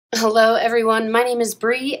Hello everyone, my name is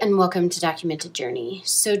Bree and welcome to Documented Journey.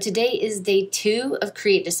 So today is day 2 of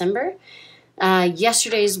Create December.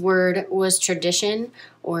 Yesterday's word was tradition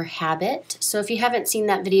or habit. So if you haven't seen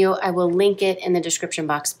that video, I will link it in the description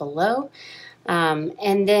box below.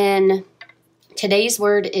 And then today's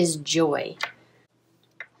word is joy.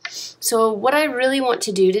 So what I really want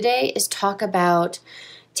to do today is talk about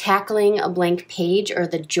tackling a blank page, or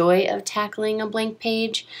the joy of tackling a blank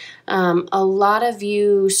page. A lot of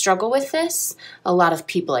you struggle with this. A lot of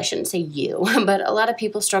people, I shouldn't say you, but a lot of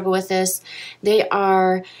people struggle with this. They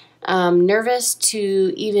are nervous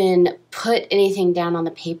to even put anything down on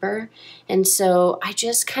the paper. And so I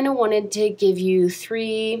just kind of wanted to give you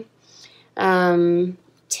 3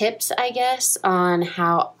 tips, I guess, on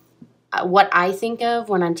what I think of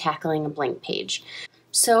when I'm tackling a blank page.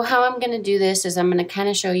 So how I'm going to do this is I'm going to kind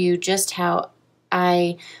of show you just how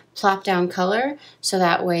I plop down color, so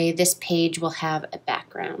that way this page will have a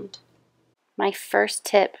background. My first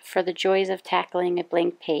tip for the joys of tackling a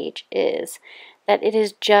blank page is that it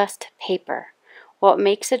is just paper. What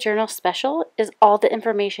makes a journal special is all the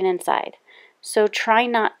information inside. So try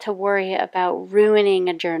not to worry about ruining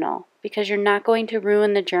a journal, because you're not going to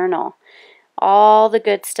ruin the journal. All the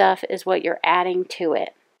good stuff is what you're adding to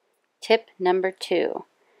it. Tip number 2,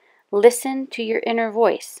 listen to your inner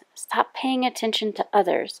voice. Stop paying attention to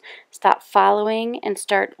others. Stop following and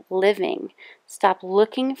start living. Stop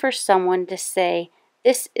looking for someone to say,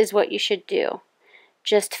 this is what you should do.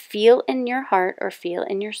 Just feel in your heart or feel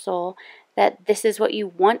in your soul that this is what you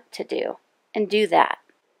want to do, and do that.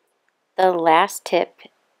 The last tip,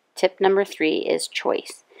 tip number 3, is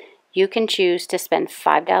choice. You can choose to spend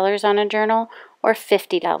 $5 on a journal or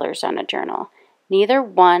 $50 on a journal. Neither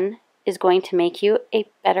one is going to make you a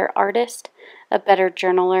better artist, a better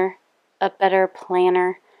journaler, a better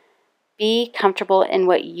planner. Be comfortable in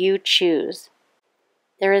what you choose.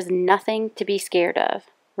 There is nothing to be scared of.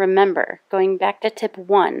 Remember, going back to tip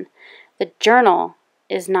 1, the journal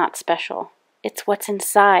is not special. It's what's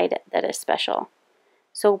inside that is special.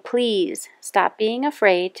 So please stop being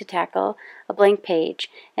afraid to tackle a blank page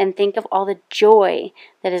and think of all the joy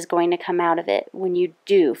that is going to come out of it when you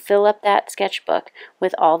do fill up that sketchbook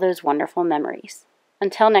with all those wonderful memories.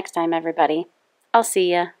 Until next time, everybody, I'll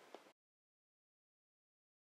see ya.